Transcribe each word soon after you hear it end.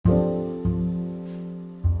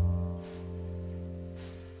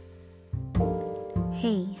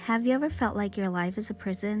Hey, have you ever felt like your life is a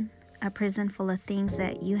prison? A prison full of things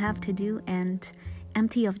that you have to do and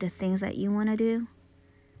empty of the things that you want to do?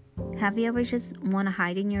 Have you ever just want to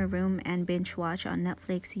hide in your room and binge watch on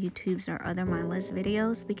Netflix, YouTubes, or other mindless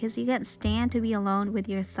videos because you can't stand to be alone with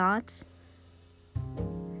your thoughts?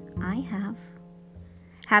 I have.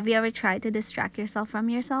 Have you ever tried to distract yourself from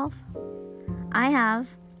yourself? I have.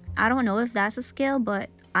 I don't know if that's a skill, but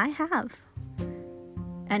I have.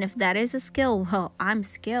 And if that is a skill, well, I'm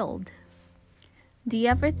skilled. Do you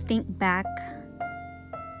ever think back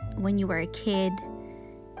when you were a kid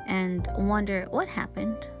and wonder what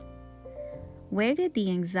happened? Where did the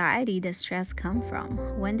anxiety, the stress come from?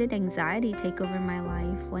 When did anxiety take over my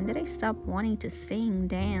life? When did I stop wanting to sing,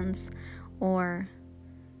 dance, or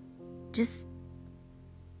just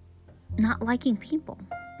not liking people?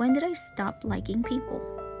 When did I stop liking people?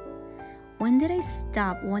 When did I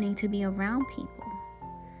stop wanting to be around people?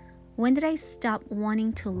 When did I stop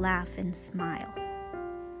wanting to laugh and smile?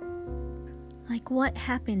 Like, what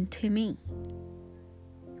happened to me?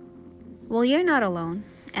 Well, you're not alone,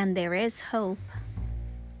 and there is hope.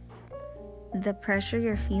 The pressure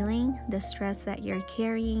you're feeling, the stress that you're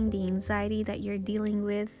carrying, the anxiety that you're dealing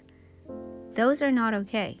with, those are not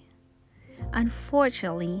okay.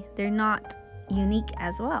 Unfortunately, they're not unique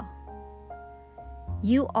as well.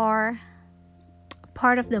 You are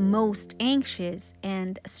part of the most anxious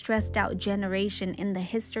and stressed out generation in the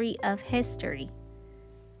history of history.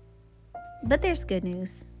 But there's good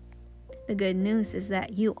news. The good news is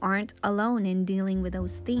that you aren't alone in dealing with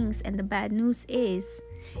those things, and the bad news is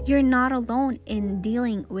you're not alone in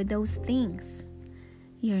dealing with those things.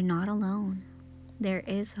 You're not alone. There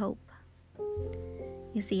is hope.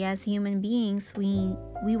 You see, as human beings, we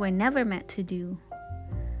were never meant to do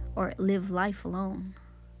or live life alone.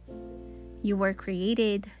 You were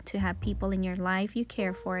created to have people in your life you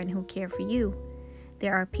care for and who care for you.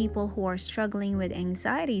 There are people who are struggling with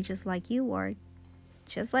anxiety just like you are,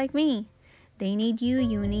 just like me. They need you,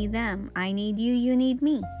 you need them. I need you, you need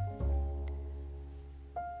me.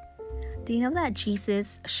 Do you know that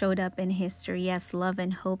Jesus showed up in history as love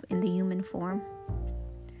and hope in the human form?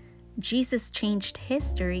 Jesus changed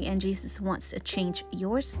history, and Jesus wants to change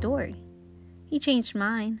your story. He changed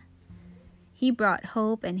mine. He brought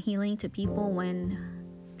hope and healing to people when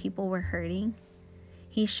people were hurting.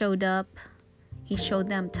 He showed up. He showed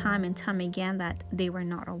them time and time again that they were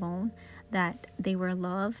not alone, that they were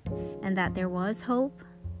loved, and that there was hope.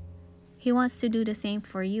 He wants to do the same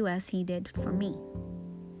for you as he did for me.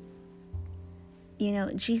 You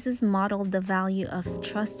know, Jesus modeled the value of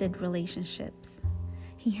trusted relationships.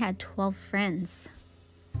 He had 12 friends.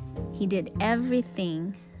 He did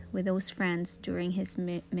everything with those friends during his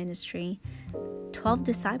ministry. 12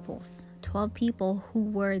 disciples, 12 people who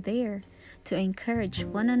were there to encourage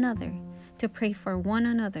one another, to pray for one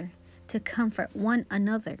another, to comfort one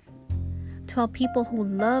another. 12 people who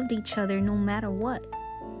loved each other no matter what.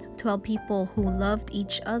 12 people who loved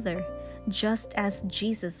each other just as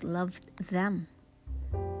Jesus loved them.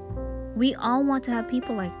 We all want to have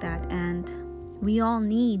people like that, and we all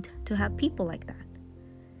need to have people like that.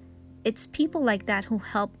 It's people like that who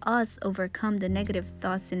help us overcome the negative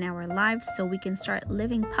thoughts in our lives so we can start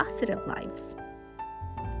living positive lives.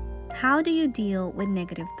 How do you deal with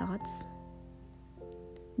negative thoughts?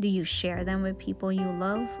 Do you share them with people you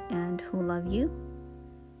love and who love you?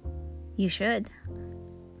 You should.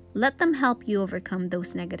 Let them help you overcome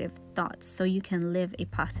those negative thoughts so you can live a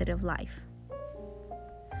positive life.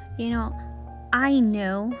 You know, I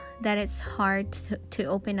know that it's hard to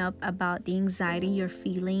open up about the anxiety you're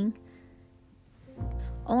feeling.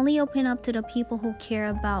 Only open up to the people who care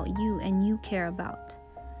about you and you care about.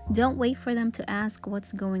 Don't wait for them to ask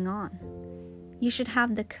what's going on. You should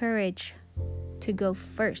have the courage to go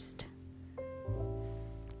first.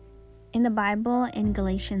 In the Bible, in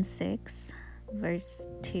Galatians 6, verse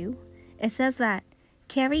 2, it says that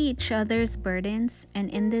carry each other's burdens, and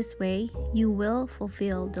in this way you will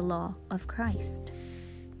fulfill the law of Christ.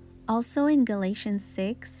 Also in Galatians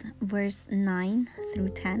 6, verse 9 through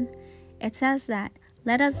 10, it says that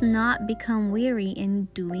let us not become weary in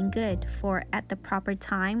doing good, for at the proper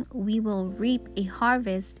time we will reap a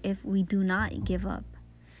harvest if we do not give up.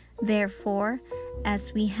 Therefore,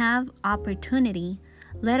 as we have opportunity,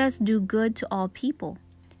 let us do good to all people,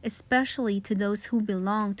 especially to those who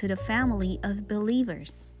belong to the family of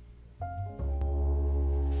believers.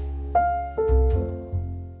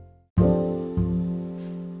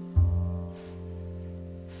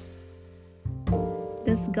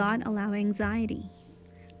 Does God allow anxiety?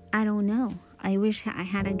 I don't know. I wish I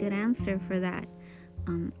had a good answer for that.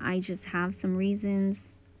 I just have some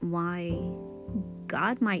reasons why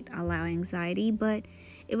God might allow anxiety, but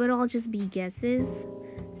it would all just be guesses.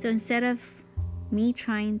 So instead of me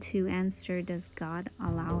trying to answer, does God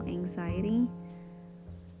allow anxiety?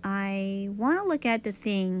 I want to look at the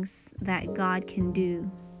things that God can do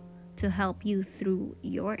to help you through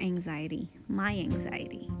your anxiety, my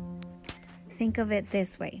anxiety. Think of it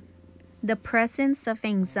this way. The presence of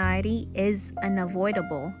anxiety is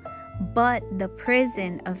unavoidable, but the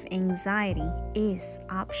prison of anxiety is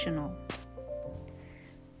optional.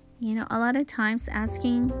 A lot of times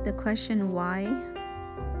asking the question why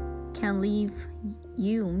can leave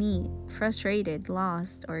me, frustrated,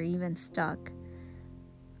 lost, or even stuck.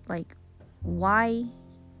 Like, why,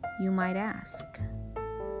 you might ask?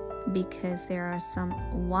 Because there are some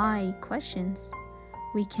why questions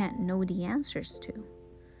we can't know the answers to.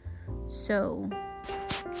 So,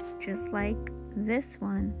 just like this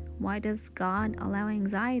one, why does God allow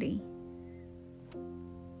anxiety?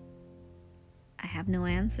 I have no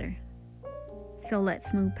answer. So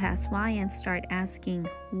let's move past why and start asking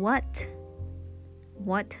what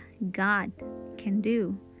God can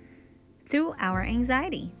do through our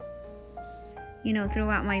anxiety.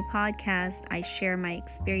 Throughout my podcast, I share my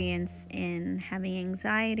experience in having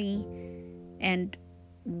anxiety and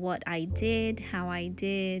what I did, how I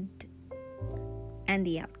did, and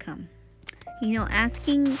the outcome.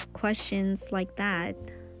 Asking questions like that,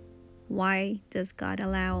 why does God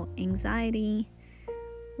allow anxiety?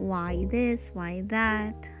 Why this? Why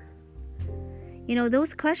that?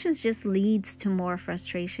 Those questions just leads to more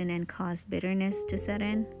frustration and cause bitterness to set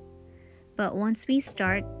in. But once we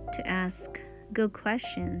start to ask good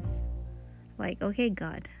questions, like, okay,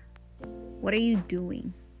 God, what are you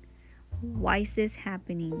doing? Why is this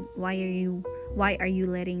happening? Why are you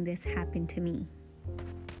letting this happen to me?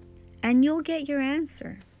 And you'll get your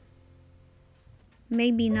answer.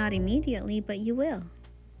 Maybe not immediately, but you will.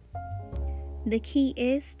 The key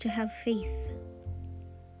is to have faith.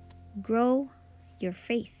 Grow your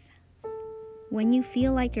faith. When you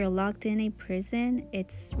feel like you're locked in a prison,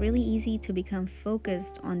 it's really easy to become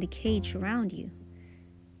focused on the cage around you.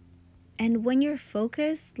 And when you're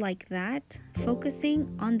focused like that,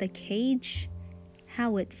 focusing on the cage,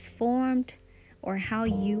 how it's formed, or how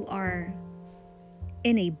you are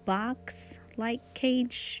in a box like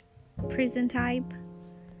cage, prison type,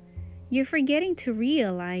 you're forgetting to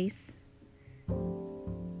realize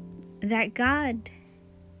that God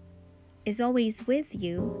is always with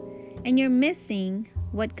you, and you're missing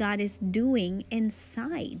what God is doing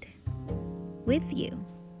inside with you.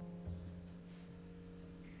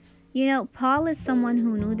 Paul is someone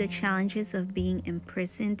who knew the challenges of being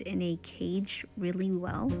imprisoned in a cage really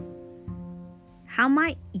well. How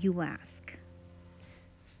might you ask?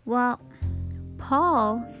 Well,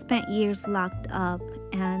 Paul spent years locked up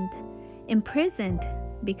and imprisoned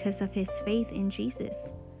because of his faith in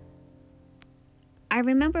Jesus. I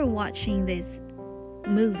remember watching this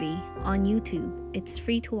movie on YouTube. It's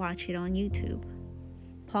free to watch it on YouTube.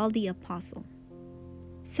 Paul the Apostle.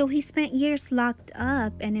 So he spent years locked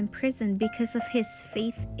up and imprisoned because of his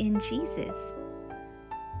faith in Jesus.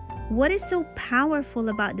 What is so powerful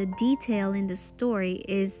about the detail in the story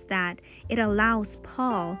is that it allows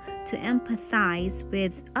Paul to empathize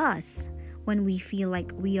with us when we feel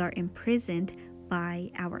like we are imprisoned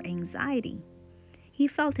by our anxiety. He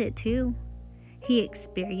felt it too. He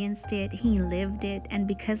experienced it, he lived it, and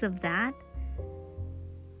because of that,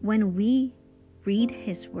 when we read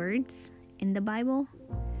his words in the Bible,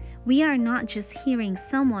 we are not just hearing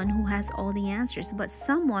someone who has all the answers, but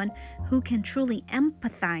someone who can truly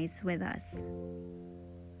empathize with us.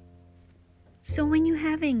 So when you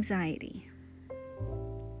have anxiety,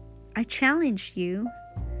 I challenge you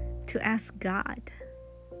to ask God,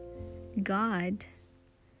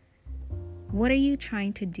 what are you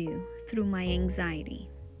trying to do through my anxiety?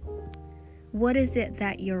 What is it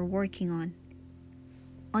that you're working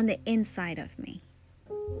on the inside of me?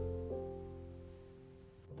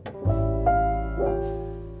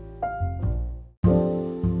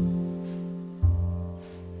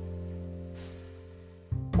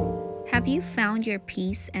 Have you found your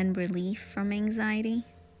peace and relief from anxiety?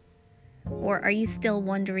 Or are you still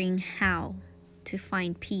wondering how to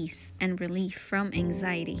find peace and relief from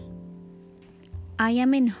anxiety? I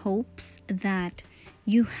am in hopes that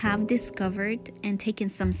you have discovered and taken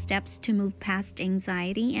some steps to move past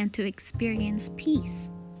anxiety and to experience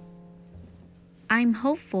peace. I'm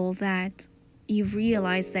hopeful that you've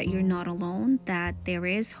realized that you're not alone, that there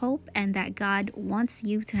is hope, and that God wants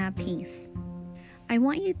you to have peace. I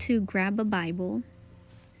want you to grab a Bible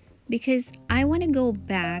because I want to go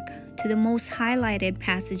back to the most highlighted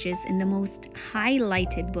passages in the most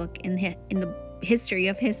highlighted book in the history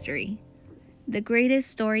of history, The greatest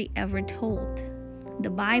story ever told. The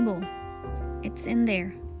Bible. It's in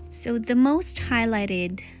there. So the most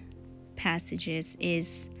highlighted passages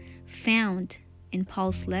is found in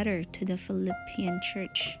Paul's letter to the Philippian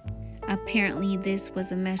church. Apparently, this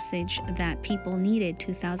was a message that people needed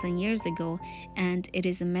 2,000 years ago, and it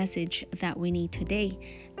is a message that we need today.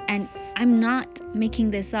 And I'm not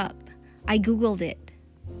making this up. I Googled it.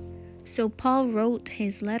 So Paul wrote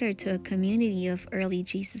his letter to a community of early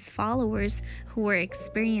Jesus followers who were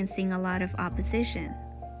experiencing a lot of opposition.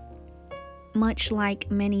 Much like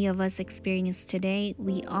many of us experience today,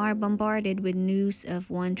 we are bombarded with news of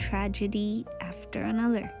one tragedy after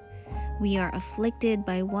another. We are afflicted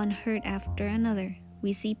by one hurt after another.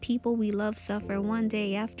 We see people we love suffer one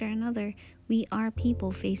day after another. We are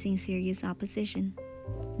people facing serious opposition.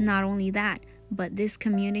 Not only that, but this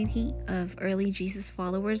community of early Jesus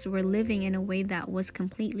followers were living in a way that was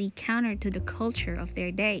completely counter to the culture of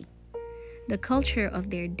their day. The culture of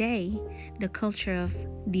their day, the culture of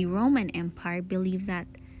the Roman Empire, believed that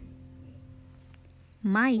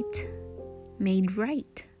might made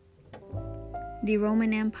right. The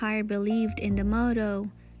Roman Empire believed in the motto,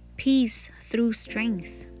 peace through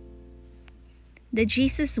strength. The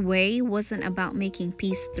Jesus way wasn't about making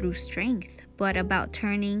peace through strength, but about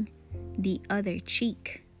turning the other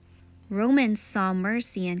cheek. Romans saw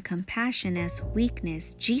mercy and compassion as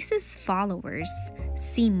weakness. Jesus' followers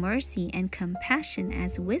see mercy and compassion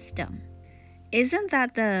as wisdom. Isn't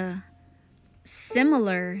that the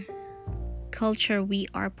similar culture we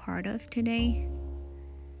are part of today?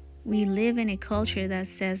 We live in a culture that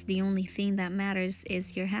says the only thing that matters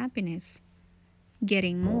is your happiness.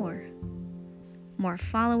 Getting more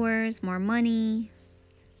followers, more money,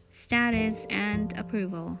 status, and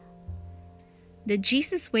approval. The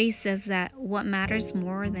Jesus way says that what matters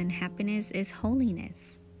more than happiness is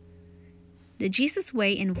holiness. The Jesus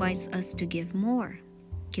way invites us to give more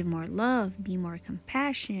love, be more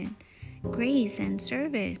compassionate, grace, and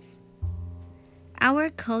service.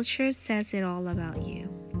 Our culture says it all about you.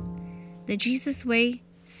 The Jesus way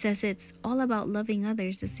says it's all about loving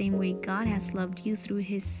others the same way God has loved you through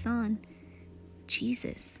His Son,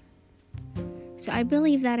 Jesus. So I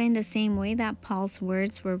believe that in the same way that Paul's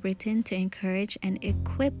words were written to encourage and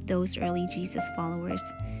equip those early Jesus followers,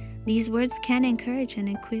 these words can encourage and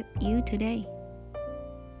equip you today.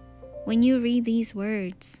 When you read these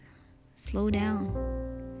words, slow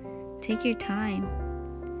down. Take your time.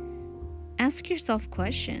 Ask yourself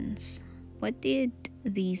questions. What did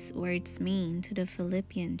these words mean to the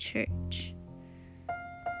Philippian church?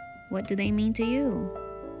 What do they mean to you?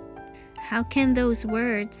 How can those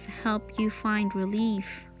words help you find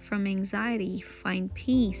relief from anxiety, find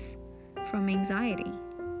peace from anxiety?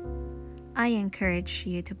 I encourage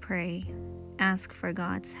you to pray, ask for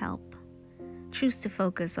God's help, choose to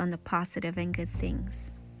focus on the positive and good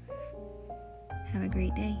things. Have a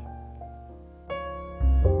great day.